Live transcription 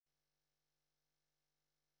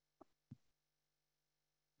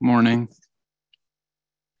Morning.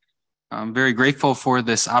 I'm very grateful for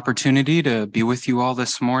this opportunity to be with you all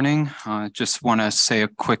this morning. Just want to say a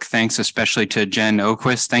quick thanks, especially to Jen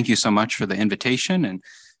Oquist. Thank you so much for the invitation, and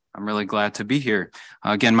I'm really glad to be here.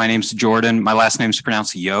 Again, my name's Jordan. My last name's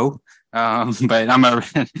pronounced Yo, but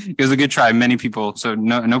it was a good try. Many people, so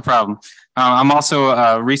no problem. I'm also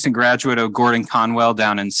a recent graduate of Gordon Conwell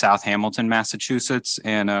down in South Hamilton, Massachusetts,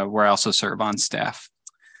 and where I also serve on staff.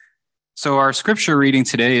 So our scripture reading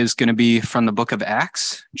today is going to be from the book of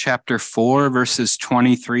Acts, chapter 4, verses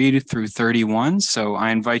 23 through 31. So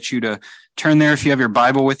I invite you to turn there if you have your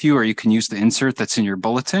Bible with you, or you can use the insert that's in your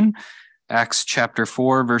bulletin. Acts chapter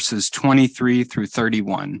 4, verses 23 through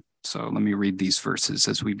 31. So let me read these verses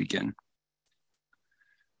as we begin.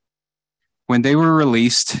 When they were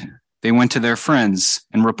released, they went to their friends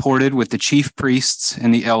and reported what the chief priests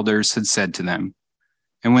and the elders had said to them.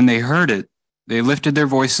 And when they heard it, they lifted their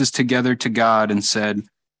voices together to God and said,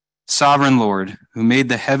 "Sovereign Lord, who made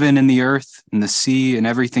the heaven and the earth and the sea and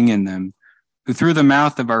everything in them, who through the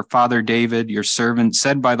mouth of our father David, your servant,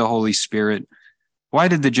 said by the Holy Spirit, why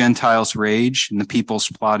did the Gentiles rage and the peoples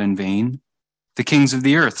plot in vain? The kings of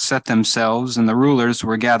the earth set themselves, and the rulers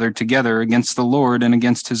were gathered together against the Lord and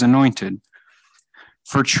against his anointed.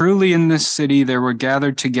 For truly in this city there were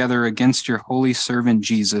gathered together against your holy servant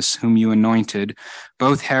Jesus, whom you anointed,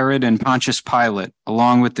 both Herod and Pontius Pilate,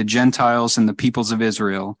 along with the Gentiles and the peoples of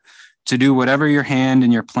Israel, to do whatever your hand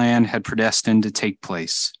and your plan had predestined to take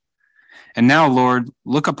place. And now, Lord,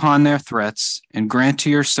 look upon their threats and grant to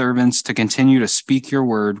your servants to continue to speak your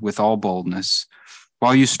word with all boldness,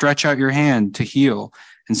 while you stretch out your hand to heal,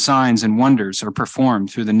 and signs and wonders are performed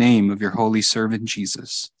through the name of your holy servant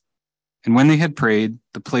Jesus." And when they had prayed,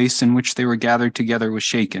 the place in which they were gathered together was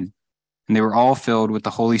shaken, and they were all filled with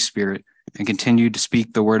the Holy Spirit and continued to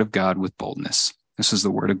speak the word of God with boldness. This is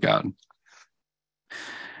the word of God.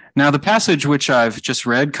 Now, the passage which I've just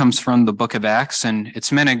read comes from the book of Acts, and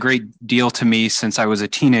it's meant a great deal to me since I was a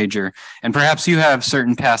teenager. And perhaps you have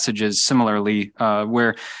certain passages similarly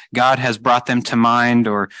where God has brought them to mind,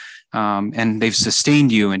 or and they've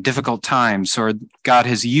sustained you in difficult times, or God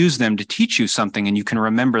has used them to teach you something and you can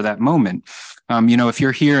remember that moment. If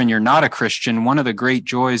you're here and you're not a Christian, one of the great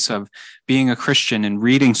joys of being a Christian and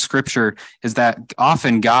reading scripture is that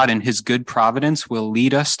often God in his good providence will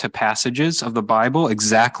lead us to passages of the Bible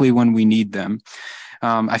exactly when we need them.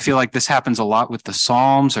 I feel like this happens a lot with the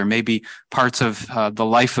Psalms, or maybe parts of the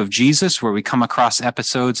life of Jesus, where we come across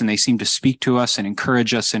episodes and they seem to speak to us and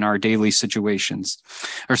encourage us in our daily situations.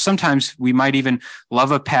 Or sometimes we might even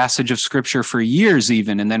love a passage of scripture for years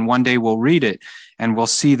even, and then one day we'll read it and we'll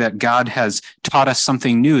see that God has taught us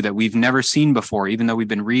something new that we've never seen before, even though we've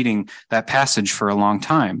been reading that passage for a long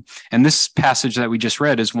time. And this passage that we just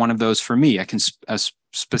read is one of those for me. I can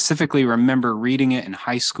specifically remember reading it in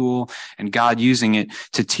high school and God using it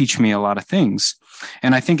to teach me a lot of things.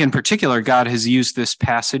 And I think in particular, God has used this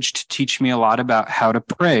passage to teach me a lot about how to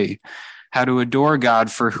pray, how to adore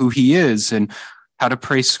God for who he is, and how to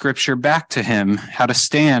pray scripture back to him, how to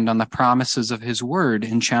stand on the promises of his word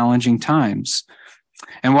in challenging times.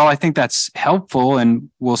 And while I think that's helpful, and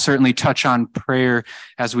we'll certainly touch on prayer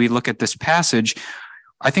as we look at this passage,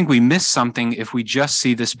 I think we miss something if we just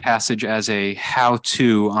see this passage as a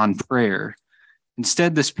how-to on prayer.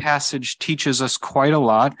 Instead, this passage teaches us quite a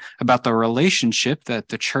lot about the relationship that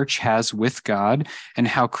the church has with God and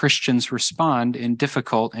how Christians respond in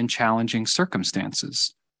difficult and challenging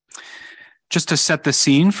circumstances. Just to set the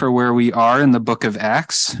scene for where we are in the book of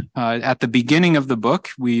Acts, at the beginning of the book,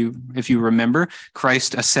 if you remember,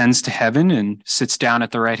 Christ ascends to heaven and sits down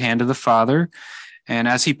at the right hand of the Father. And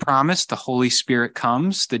as he promised, the Holy Spirit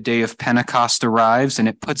comes, the day of Pentecost arrives, and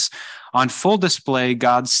it puts on full display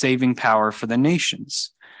God's saving power for the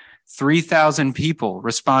nations. 3,000 people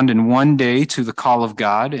respond in one day to the call of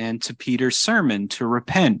God and to Peter's sermon to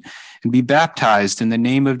repent and be baptized in the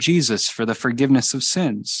name of Jesus for the forgiveness of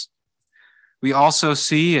sins. We also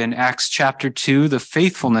see in Acts chapter 2 the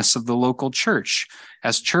faithfulness of the local church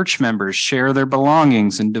as church members share their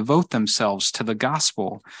belongings and devote themselves to the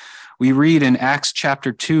gospel. We read in Acts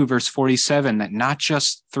chapter 2, verse 47, that not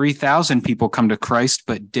just 3,000 people come to Christ,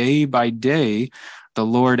 but day by day, the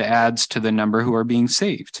Lord adds to the number who are being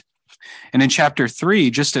saved. And in chapter 3,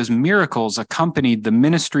 just as miracles accompanied the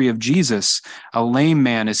ministry of Jesus, a lame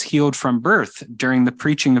man is healed from birth during the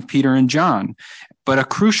preaching of Peter and John. But a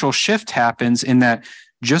crucial shift happens in that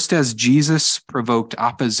just as Jesus provoked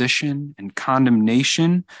opposition and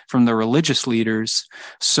condemnation from the religious leaders,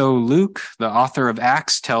 so Luke, the author of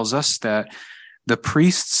Acts, tells us that The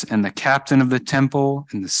priests and the captain of the temple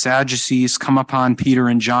and the Sadducees come upon Peter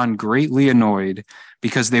and John greatly annoyed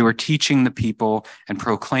because they were teaching the people and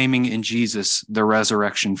proclaiming in Jesus the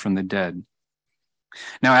resurrection from the dead.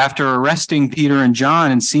 Now, after arresting Peter and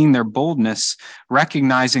John and seeing their boldness,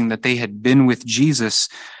 recognizing that they had been with Jesus,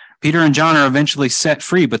 Peter and John are eventually set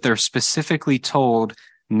free, but they're specifically told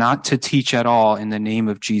not to teach at all in the name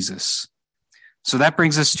of Jesus. So that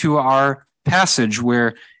brings us to our passage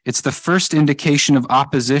where it's the first indication of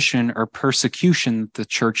opposition or persecution that the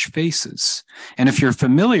church faces. And if you're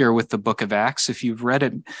familiar with the book of Acts, if you've read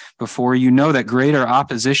it before, you know that greater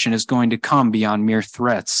opposition is going to come beyond mere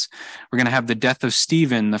threats. We're going to have the death of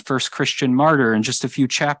Stephen, the first Christian martyr, in just a few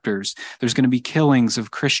chapters. There's going to be killings of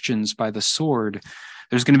Christians by the sword.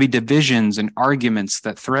 There's going to be divisions and arguments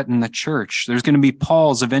that threaten the church. There's going to be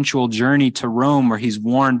Paul's eventual journey to Rome, where he's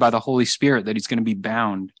warned by the Holy Spirit that he's going to be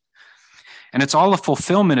bound. And it's all a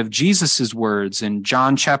fulfillment of Jesus's words in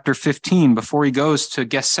John chapter 15, before he goes to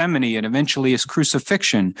Gethsemane and eventually his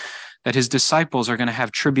crucifixion, that his disciples are going to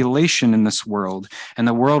have tribulation in this world, and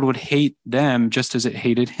the world would hate them just as it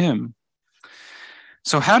hated him.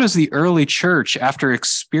 So how does the early church, after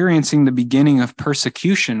experiencing the beginning of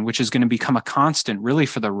persecution, which is going to become a constant really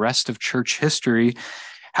for the rest of church history,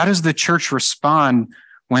 how does the church respond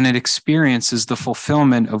when it experiences the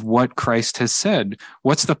fulfillment of what Christ has said?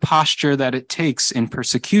 What's the posture that it takes in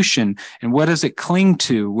persecution? And what does it cling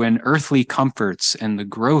to when earthly comforts and the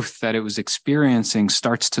growth that it was experiencing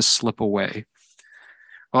starts to slip away?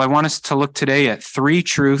 Well, I want us to look today at three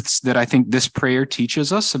truths that I think this prayer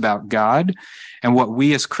teaches us about God and what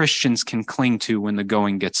we as Christians can cling to when the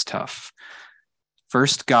going gets tough.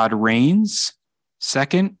 First, God reigns.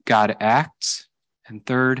 Second, God acts. And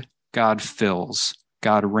third, God fills.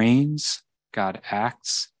 God reigns, God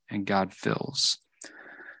acts, and God fills.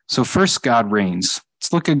 So first, God reigns.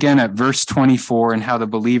 Let's look again at verse 24 and how the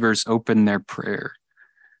believers open their prayer.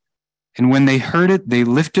 And when they heard it, they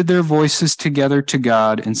lifted their voices together to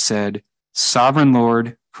God and said, Sovereign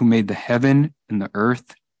Lord, who made the heaven and the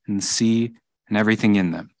earth and the sea and everything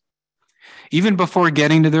in them. Even before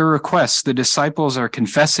getting to their requests, the disciples are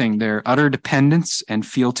confessing their utter dependence and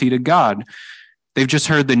fealty to God. They've just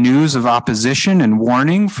heard the news of opposition and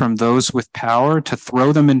warning from those with power to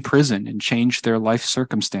throw them in prison and change their life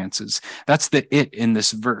circumstances. That's the it in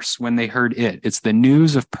this verse. When they heard it, it's the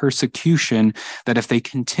news of persecution that if they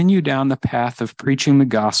continue down the path of preaching the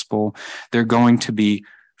gospel, they're going to be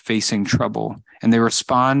facing trouble. And they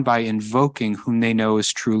respond by invoking whom they know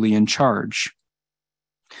is truly in charge.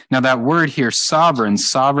 Now that word here, sovereign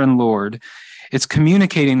Lord, it's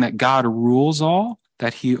communicating that God rules all,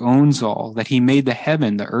 that he owns all, that he made the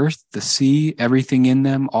heaven, the earth, the sea, everything in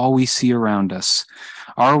them, all we see around us.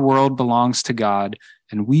 Our world belongs to God,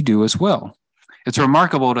 and we do as well. It's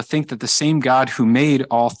remarkable to think that the same God who made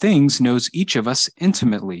all things knows each of us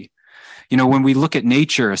intimately. You know, when we look at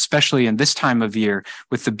nature, especially in this time of year,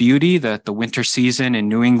 with the beauty that the winter season in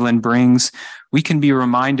New England brings, we can be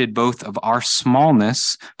reminded both of our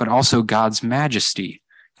smallness, but also God's majesty.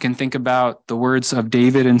 You can think about the words of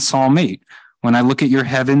David in Psalm 8. When I look at your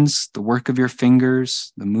heavens, the work of your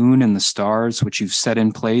fingers, the moon and the stars, which you've set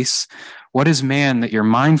in place, what is man that you're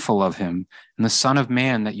mindful of him, and the son of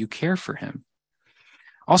man that you care for him?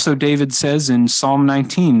 Also, David says in Psalm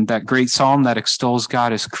 19, that great psalm that extols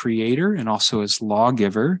God as creator and also as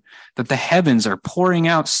lawgiver, that the heavens are pouring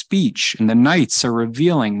out speech and the nights are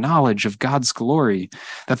revealing knowledge of God's glory,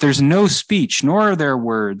 that there's no speech, nor are there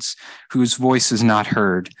words whose voice is not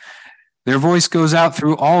heard. Their voice goes out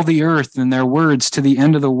through all the earth and their words to the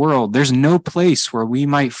end of the world. There's no place where we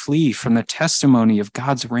might flee from the testimony of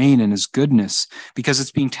God's reign and his goodness, because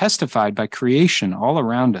it's being testified by creation all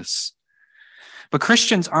around us. But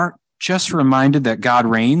Christians aren't just reminded that God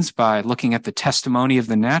reigns by looking at the testimony of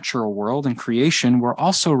the natural world and creation. We're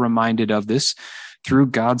also reminded of this through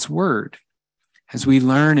God's word. As we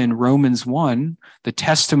learn in Romans 1, the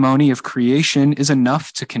testimony of creation is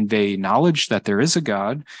enough to convey knowledge that there is a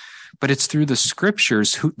God, but it's through the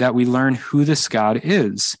scriptures that we learn who this God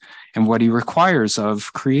is and what he requires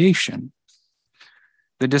of creation.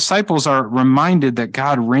 The disciples are reminded that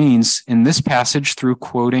God reigns in this passage through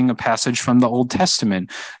quoting a passage from the Old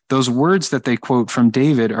Testament. Those words that they quote from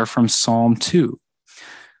David are from Psalm 2.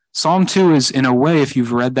 Psalm 2 is, in a way, if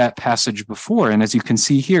you've read that passage before, and as you can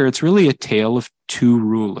see here, it's really a tale of two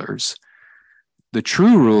rulers. The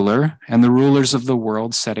true ruler and the rulers of the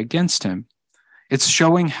world set against him. It's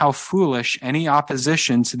showing how foolish any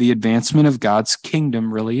opposition to the advancement of God's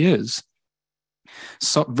kingdom really is.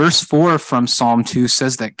 So, verse 4 from Psalm 2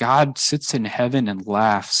 says that God sits in heaven and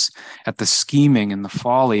laughs at the scheming and the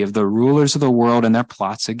folly of the rulers of the world and their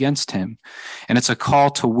plots against him. And it's a call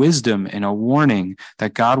to wisdom and a warning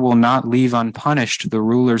that God will not leave unpunished the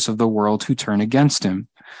rulers of the world who turn against him.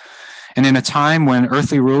 And in a time when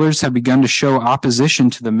earthly rulers have begun to show opposition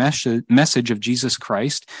to the message of Jesus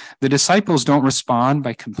Christ, the disciples don't respond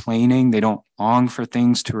by complaining. They don't long for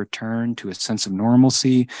things to return to a sense of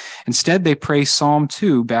normalcy. Instead, they pray Psalm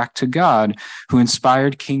 2 back to God, who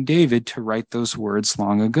inspired King David to write those words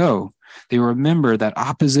long ago. They remember that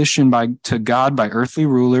opposition to God by earthly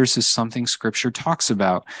rulers is something Scripture talks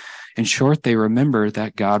about. In short, they remember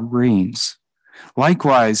that God reigns.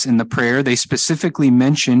 Likewise, in the prayer, they specifically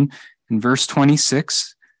mention in verse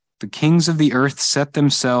 26, the kings of the earth set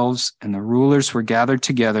themselves, and the rulers were gathered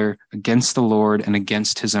together against the Lord and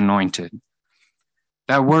against his anointed.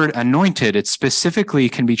 That word anointed, it specifically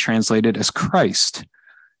can be translated as Christ.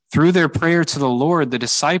 Through their prayer to the Lord, the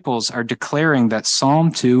disciples are declaring that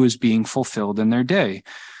Psalm 2 is being fulfilled in their day.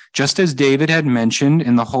 Just as David had mentioned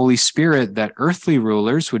in the Holy Spirit that earthly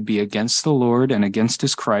rulers would be against the Lord and against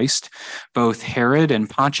his Christ, both Herod and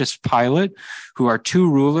Pontius Pilate, who are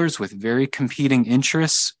two rulers with very competing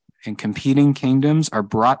interests and competing kingdoms, are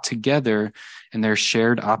brought together in their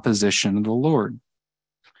shared opposition to the Lord.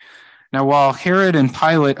 Now, while Herod and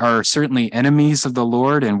Pilate are certainly enemies of the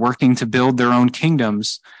Lord and working to build their own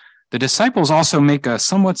kingdoms, the disciples also make a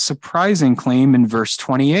somewhat surprising claim in verse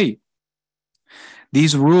 28.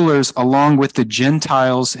 These rulers, along with the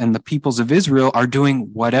Gentiles and the peoples of Israel, are doing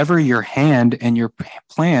whatever your hand and your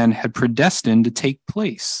plan had predestined to take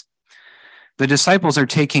place. The disciples are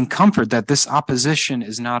taking comfort that this opposition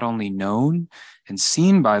is not only known and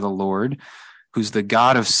seen by the Lord, who's the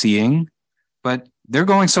God of seeing, but they're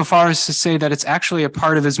going so far as to say that it's actually a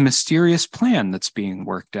part of his mysterious plan that's being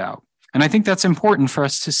worked out. And I think that's important for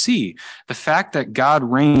us to see. The fact that God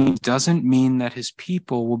reigns doesn't mean that his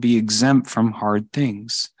people will be exempt from hard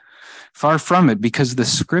things. Far from it, because the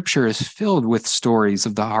scripture is filled with stories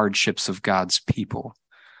of the hardships of God's people.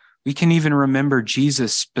 We can even remember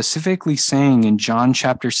Jesus specifically saying in John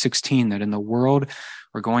chapter 16 that in the world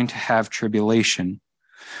we're going to have tribulation.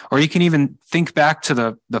 Or you can even think back to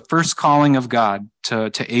the first calling of God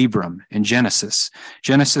to Abram in Genesis.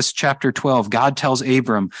 Genesis chapter 12, God tells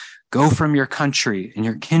Abram, go from your country and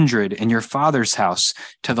your kindred and your father's house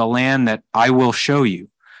to the land that I will show you.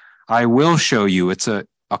 I will show you. It's a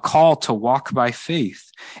call to walk by faith.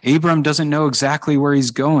 Abram doesn't know exactly where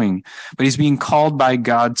he's going, but he's being called by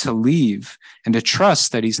God to leave and to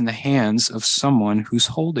trust that he's in the hands of someone who's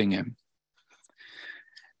holding him.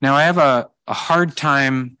 Now, I have a hard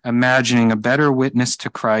time imagining a better witness to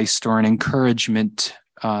Christ or an encouragement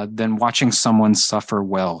than watching someone suffer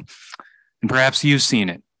well. And perhaps you've seen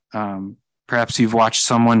it. Perhaps you've watched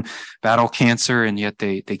someone battle cancer and yet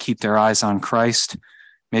they keep their eyes on Christ.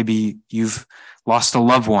 Maybe you've lost a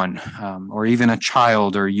loved one or even a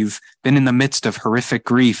child, or you've been in the midst of horrific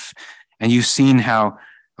grief and you've seen how,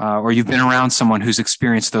 or you've been around someone who's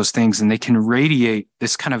experienced those things, and they can radiate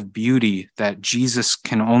this kind of beauty that Jesus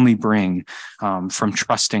can only bring from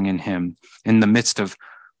trusting in him in the midst of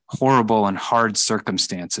horrible and hard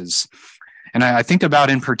circumstances. And I think about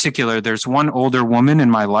in particular, there's one older woman in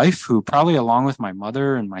my life who probably along with my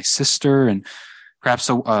mother and my sister and perhaps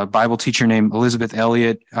a Bible teacher named Elizabeth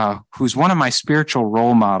Elliott, who's one of my spiritual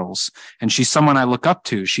role models. And she's someone I look up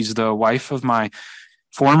to. She's the wife of my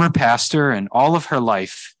former pastor, and all of her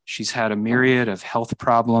life, she's had a myriad of health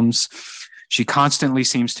problems. She constantly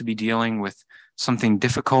seems to be dealing with something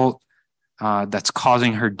difficult that's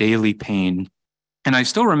causing her daily pain. And I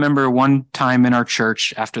still remember one time in our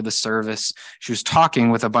church after the service, she was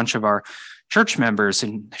talking with a bunch of our church members,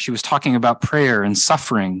 and she was talking about prayer and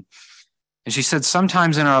suffering. And she said,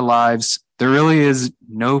 sometimes in our lives, there really is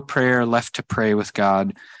no prayer left to pray with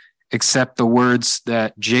God, except the words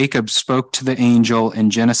that Jacob spoke to the angel in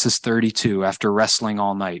Genesis 32 after wrestling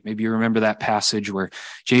all night. Maybe you remember that passage where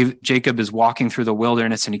Jacob is walking through the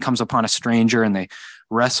wilderness and he comes upon a stranger and they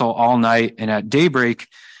wrestle all night. And at daybreak,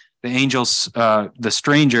 the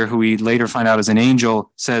stranger, who we later find out is an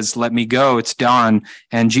angel, says, let me go, it's dawn.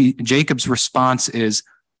 And Jacob's response is,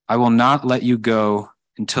 I will not let you go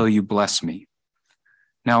until you bless me.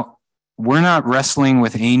 Now, we're not wrestling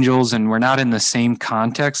with angels and we're not in the same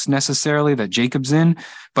context necessarily that Jacob's in,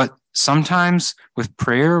 but sometimes with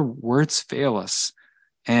prayer, words fail us.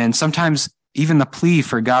 And sometimes even the plea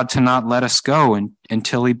for God to not let us go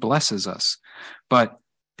until he blesses us. But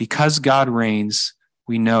because God reigns,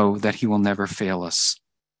 we know that he will never fail us.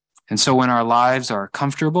 And so when our lives are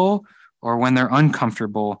comfortable or when they're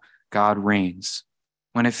uncomfortable, God reigns.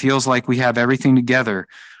 When it feels like we have everything together,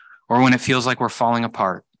 or when it feels like we're falling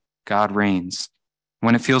apart, God reigns.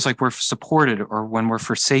 When it feels like we're supported or when we're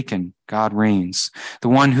forsaken, God reigns. The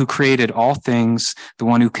one who created all things, the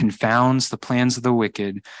one who confounds the plans of the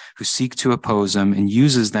wicked, who seek to oppose him and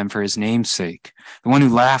uses them for his name's sake, the one who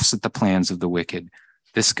laughs at the plans of the wicked,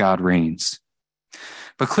 this God reigns.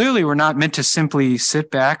 But clearly, we're not meant to simply sit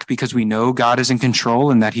back because we know God is in control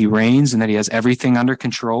and that he reigns and that he has everything under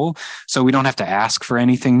control, so we don't have to ask for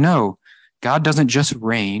anything. No, God doesn't just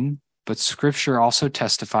reign, but Scripture also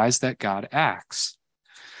testifies that God acts.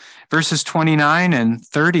 Verses 29 and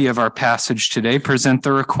 30 of our passage today present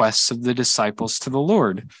the requests of the disciples to the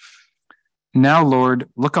Lord. Now, Lord,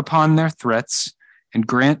 look upon their threats and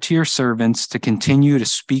grant to your servants to continue to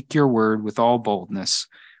speak your word with all boldness,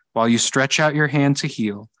 while you stretch out your hand to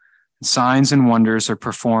heal, and signs and wonders are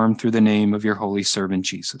performed through the name of your holy servant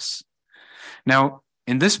Jesus. Now,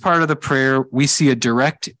 in this part of the prayer, we see a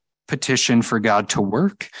direct petition for God to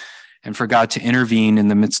work and for God to intervene in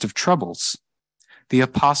the midst of troubles. The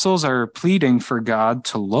apostles are pleading for God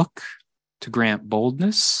to look, to grant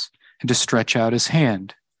boldness, and to stretch out his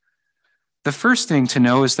hand. The first thing to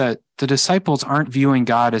know is that the disciples aren't viewing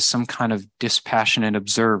God as some kind of dispassionate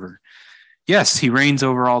observer. Yes, he reigns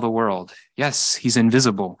over all the world. Yes, he's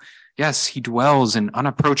invisible. Yes, he dwells in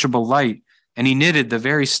unapproachable light, and he knitted the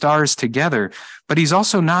very stars together. But he's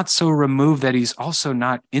also not so removed that he's also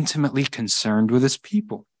not intimately concerned with his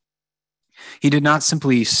people. He did not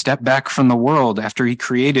simply step back from the world after he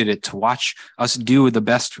created it to watch us do the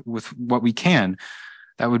best with what we can.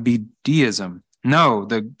 That would be deism. No,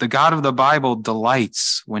 the God of the Bible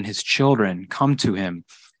delights when his children come to him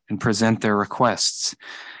and present their requests.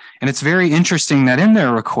 And it's very interesting that in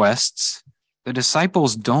their requests, the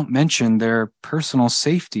disciples don't mention their personal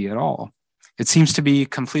safety at all. It seems to be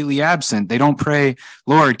completely absent. They don't pray,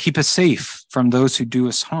 Lord, keep us safe from those who do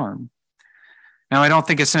us harm. Now, I don't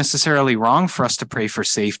think it's necessarily wrong for us to pray for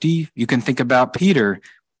safety. You can think about Peter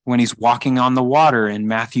when he's walking on the water in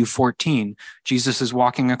Matthew 14. Jesus is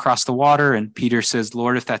walking across the water, and Peter says,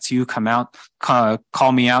 Lord, if that's you, come out,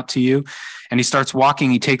 call me out to you. And he starts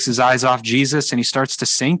walking. He takes his eyes off Jesus, and he starts to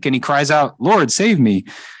sink, and he cries out, Lord, save me.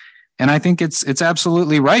 And I think it's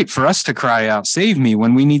absolutely right for us to cry out, save me,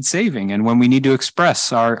 when we need saving and when we need to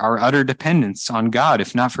express our utter dependence on God,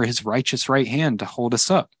 if not for his righteous right hand to hold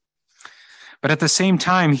us up. But at the same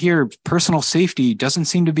time here, personal safety doesn't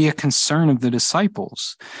seem to be a concern of the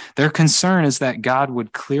disciples. Their concern is that God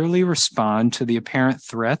would clearly respond to the apparent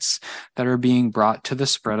threats that are being brought to the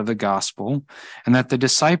spread of the gospel, and that the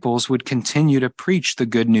disciples would continue to preach the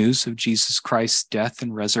good news of Jesus Christ's death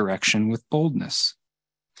and resurrection with boldness.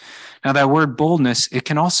 Now, that word boldness, it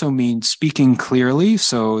can also mean speaking clearly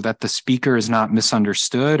so that the speaker is not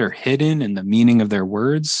misunderstood or hidden in the meaning of their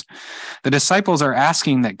words. The disciples are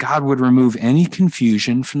asking that God would remove any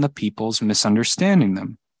confusion from the people's misunderstanding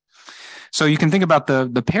them. So you can think about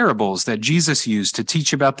the parables that Jesus used to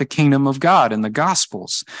teach about the kingdom of God in the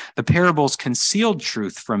Gospels. The parables concealed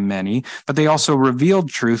truth from many, but they also revealed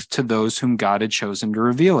truth to those whom God had chosen to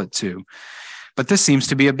reveal it to. But this seems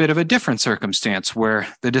to be a bit of a different circumstance where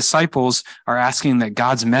the disciples are asking that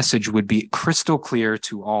God's message would be crystal clear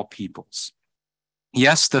to all peoples.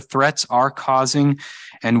 Yes, the threats are causing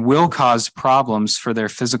and will cause problems for their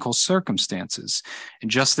physical circumstances. In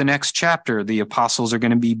just the next chapter, the apostles are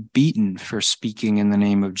going to be beaten for speaking in the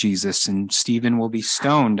name of Jesus, and Stephen will be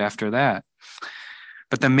stoned after that.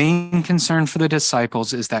 But the main concern for the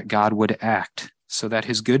disciples is that God would act, so that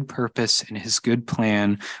his good purpose and his good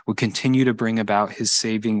plan would continue to bring about his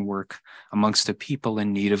saving work amongst a people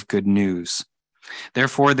in need of good news.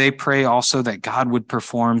 Therefore, they pray also that God would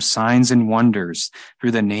perform signs and wonders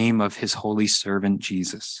through the name of his holy servant,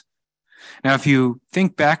 Jesus. Now, if you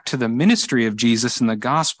think back to the ministry of Jesus in the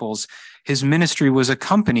Gospels, his ministry was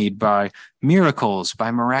accompanied by miracles,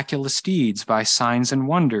 by miraculous deeds, by signs and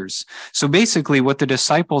wonders. So basically, what the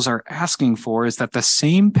disciples are asking for is that the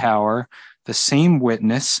same power, the same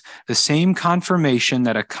witness, the same confirmation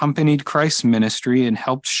that accompanied Christ's ministry and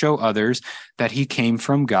helped show others that he came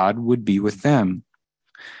from God would be with them.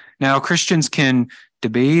 Now, Christians can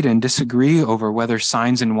debate and disagree over whether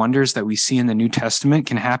signs and wonders that we see in the New Testament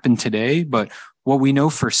can happen today, but what we know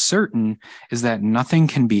for certain is that nothing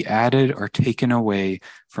can be added or taken away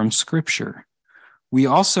from Scripture. We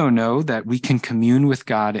also know that we can commune with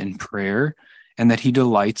God in prayer and that he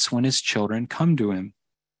delights when his children come to him.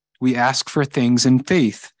 We ask for things in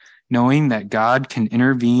faith, knowing that God can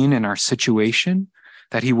intervene in our situation,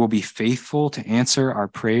 that he will be faithful to answer our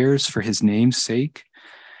prayers for his name's sake.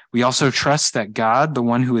 We also trust that God, the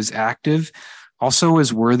one who is active, also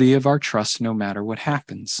is worthy of our trust no matter what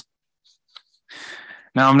happens.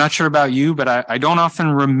 Now, I'm not sure about you, but I don't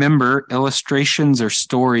often remember illustrations or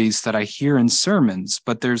stories that I hear in sermons,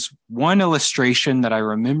 but there's one illustration that I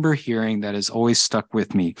remember hearing that has always stuck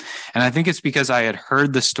with me. And I think it's because I had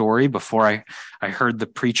heard the story before I heard the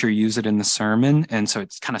preacher use it in the sermon. And so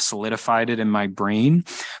it's kind of solidified it in my brain.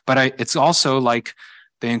 But it's also like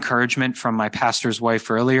the encouragement from my pastor's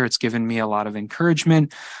wife earlier. It's given me a lot of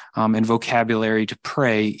encouragement and vocabulary to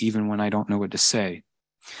pray, even when I don't know what to say.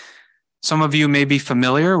 Some of you may be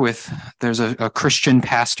familiar with, there's a Christian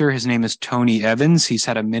pastor. His name is Tony Evans. He's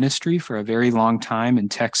had a ministry for a very long time in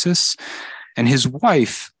Texas. And his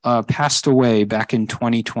wife passed away back in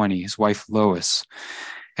 2020, his wife Lois.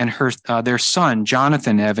 And their son,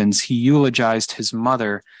 Jonathan Evans, he eulogized his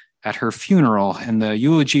mother at her funeral. And the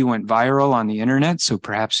eulogy went viral on the internet, so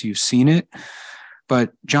perhaps you've seen it.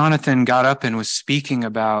 But Jonathan got up and was speaking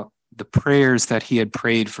about the prayers that he had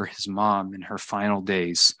prayed for his mom in her final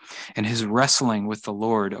days and his wrestling with the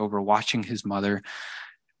Lord over watching his mother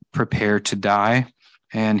prepare to die.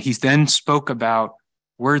 And he then spoke about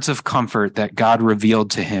words of comfort that God revealed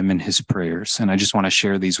to him in his prayers. And I just want to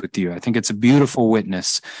share these with you. I think it's a beautiful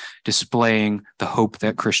witness displaying the hope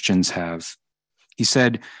that Christians have. He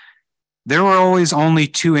said, "There were always only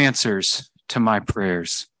two answers to my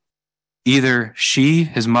prayers. Either she,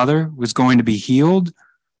 his mother, was going to be healed,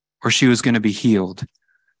 or she was going to be healed.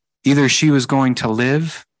 Either she was going to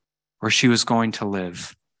live, or she was going to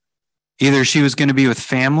live. Either she was going to be with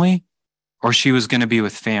family, or she was going to be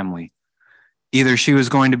with family. Either she was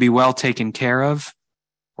going to be well taken care of,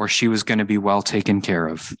 or she was going to be well taken care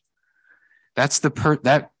of." That's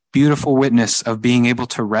that beautiful witness of being able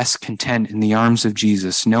to rest content in the arms of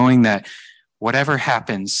Jesus, knowing that whatever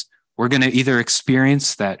happens, we're going to either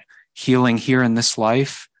experience that healing here in this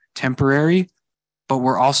life, temporary, but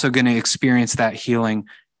we're also going to experience that healing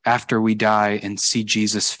after we die and see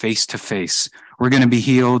Jesus face to face. We're going to be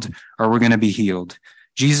healed, or we're going to be healed.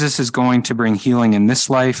 Jesus is going to bring healing in this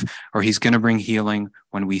life, or he's going to bring healing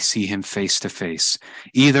when we see him face to face.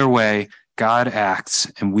 Either way, God acts,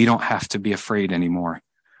 and we don't have to be afraid anymore.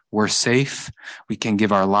 We're safe. We can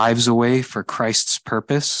give our lives away for Christ's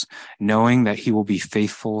purpose, knowing that he will be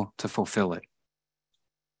faithful to fulfill it.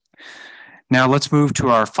 Now let's move to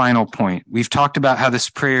our final point. We've talked about how this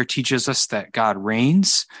prayer teaches us that God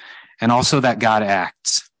reigns and also that God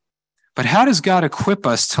acts. But how does God equip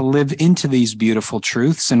us to live into these beautiful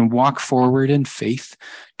truths and walk forward in faith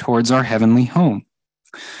towards our heavenly home?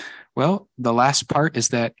 Well, the last part is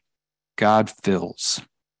that God fills.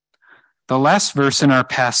 The last verse in our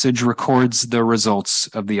passage records the results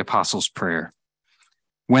of the apostles' prayer.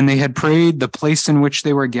 When they had prayed, the place in which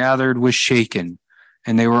they were gathered was shaken,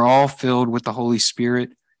 and they were all filled with the Holy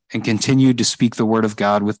Spirit and continued to speak the word of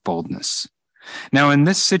God with boldness. Now, in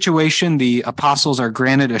this situation, the apostles are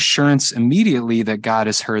granted assurance immediately that God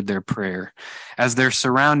has heard their prayer, as their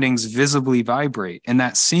surroundings visibly vibrate. And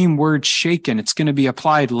that same word shaken, it's going to be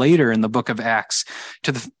applied later in the book of Acts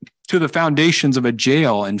to the foundations of a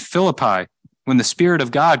jail in Philippi, when the Spirit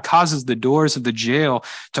of God causes the doors of the jail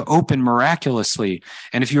to open miraculously.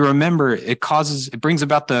 And if you remember, it brings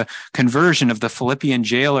about the conversion of the Philippian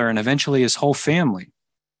jailer and eventually his whole family.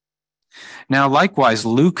 Now, likewise,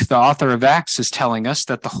 Luke, the author of Acts, is telling us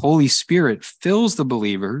that the Holy Spirit fills the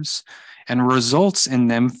believers and results in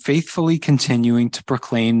them faithfully continuing to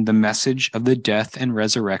proclaim the message of the death and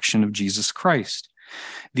resurrection of Jesus Christ.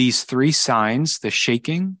 These three signs, the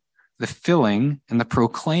shaking, the filling, and the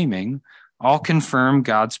proclaiming, all confirm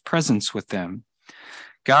God's presence with them.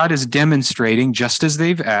 God is demonstrating, just as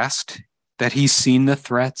they've asked, that he's seen the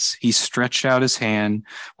threats, he's stretched out his hand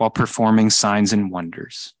while performing signs and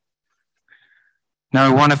wonders. Now, I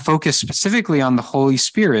want to focus specifically on the Holy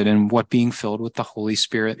Spirit and what being filled with the Holy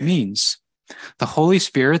Spirit means. The Holy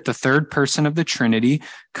Spirit, the third person of the Trinity,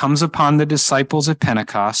 comes upon the disciples at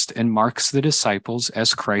Pentecost and marks the disciples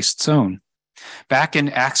as Christ's own. Back in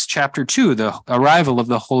Acts chapter 2, the arrival of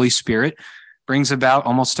the Holy Spirit brings about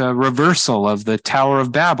almost a reversal of the Tower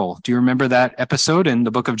of Babel. Do you remember that episode in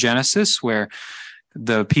the book of Genesis where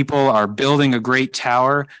the people are building a great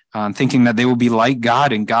tower, thinking that they will be like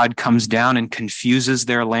God, and God comes down and confuses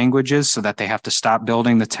their languages so that they have to stop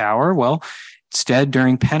building the tower? Well, instead,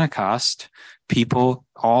 during Pentecost, people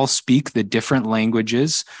all speak the different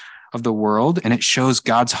languages of the world, and it shows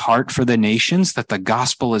God's heart for the nations, that the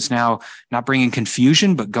gospel is now not bringing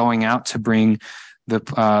confusion, but going out to bring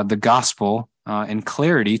the gospel and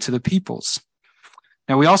clarity to the peoples.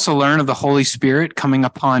 Now, we also learn of the Holy Spirit coming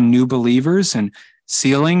upon new believers and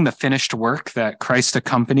sealing the finished work that Christ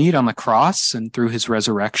accompanied on the cross and through his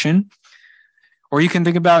resurrection. Or you can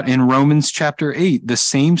think about in Romans chapter 8, the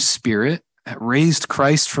same Spirit that raised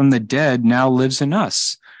Christ from the dead now lives in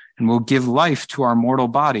us and will give life to our mortal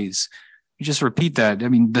bodies. You just repeat that. I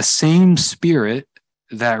mean, the same Spirit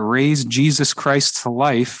that raised Jesus Christ to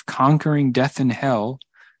life, conquering death and hell,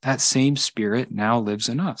 that same Spirit now lives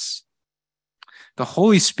in us. The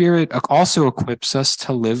Holy Spirit also equips us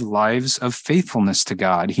to live lives of faithfulness to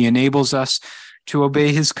God. He enables us to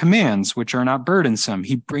obey his commands, which are not burdensome.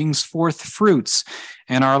 He brings forth fruits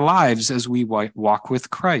in our lives as we walk with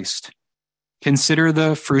Christ. Consider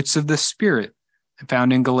the fruits of the Spirit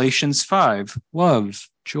found in Galatians 5: love,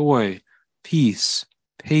 joy, peace,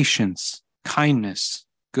 patience, kindness,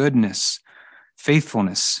 goodness,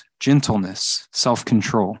 faithfulness, gentleness,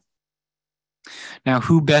 self-control. Now,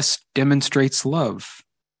 who best demonstrates love?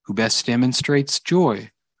 Who best demonstrates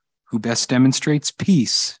joy? Who best demonstrates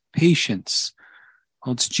peace, patience?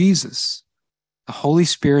 Well, it's Jesus. The Holy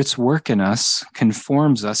Spirit's work in us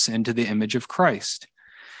conforms us into the image of Christ.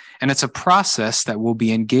 And it's a process that we'll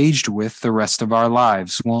be engaged with the rest of our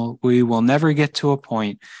lives. We will never get to a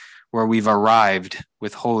point where we've arrived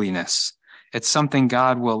with holiness. It's something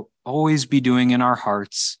God will always be doing in our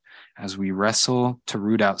hearts as we wrestle to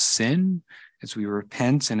root out sin, as we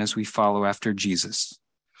repent, and as we follow after Jesus.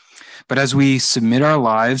 But as we submit our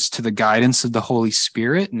lives to the guidance of the Holy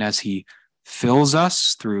Spirit, and as he fills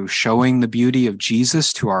us through showing the beauty of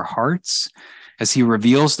Jesus to our hearts, as he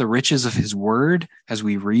reveals the riches of his word, as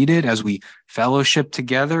we read it, as we fellowship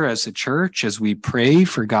together as a church, as we pray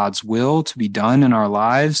for God's will to be done in our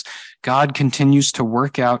lives, God continues to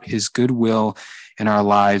work out his good will in our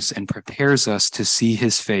lives and prepares us to see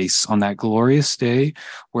his face on that glorious day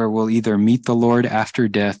where we'll either meet the Lord after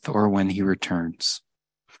death or when he returns.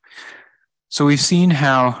 So we've seen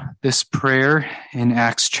how this prayer in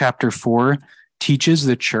Acts chapter 4 teaches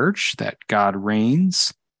the church that God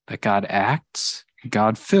reigns, that God acts,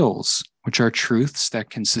 God fills, which are truths that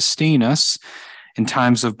can sustain us in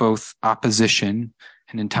times of both opposition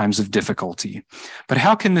and in times of difficulty. But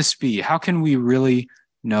how can this be? How can we really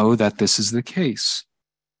know that this is the case?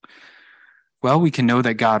 Well, we can know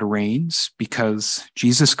that God reigns because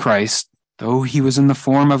Jesus Christ, though he was in the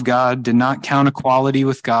form of God, did not count equality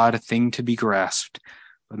with God a thing to be grasped,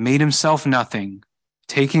 but made himself nothing,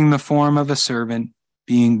 taking the form of a servant,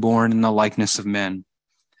 being born in the likeness of men.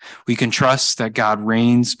 We can trust that God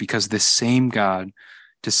reigns because this same God,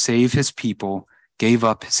 to save his people, gave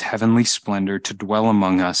up his heavenly splendor to dwell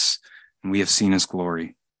among us, and we have seen his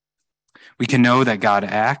glory. We can know that God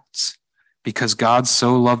acts because God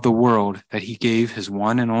so loved the world that he gave his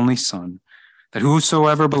one and only Son, that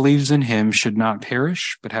whosoever believes in him should not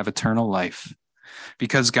perish, but have eternal life.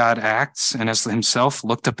 Because God acts and has himself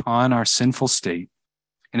looked upon our sinful state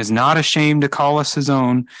and is not ashamed to call us his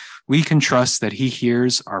own, we can trust that he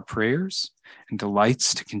hears our prayers and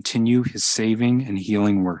delights to continue his saving and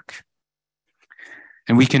healing work.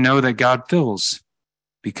 And we can know that God fills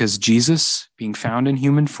because Jesus, being found in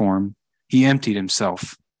human form, he emptied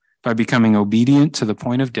himself by becoming obedient to the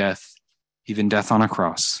point of death, even death on a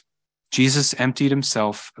cross. Jesus emptied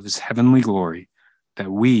himself of his heavenly glory that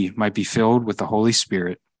we might be filled with the Holy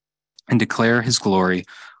Spirit and declare his glory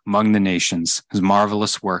among the nations, his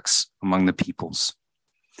marvelous works among the peoples.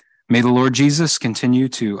 May the Lord Jesus continue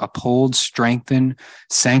to uphold, strengthen,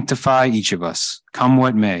 sanctify each of us, come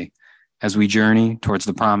what may, as we journey towards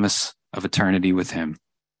the promise of eternity with him.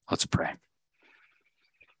 Let's pray.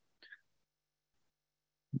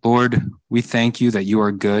 Lord, we thank you that you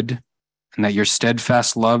are good and that your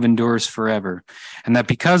steadfast love endures forever, and that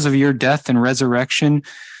because of your death and resurrection,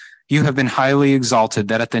 you have been highly exalted,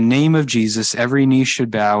 that at the name of Jesus, every knee should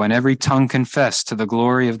bow and every tongue confess to the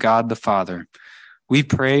glory of God the Father. We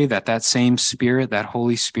pray that that same Spirit, that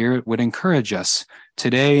Holy Spirit, would encourage us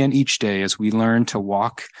today and each day as we learn to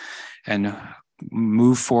walk and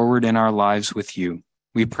move forward in our lives with you.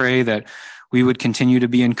 We pray that we would continue to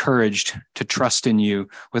be encouraged to trust in you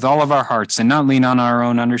with all of our hearts and not lean on our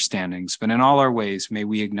own understandings, but in all our ways may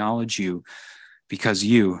we acknowledge you, because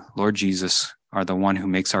you, Lord Jesus, are the one who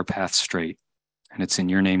makes our path straight. And it's in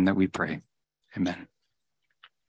your name that we pray. Amen.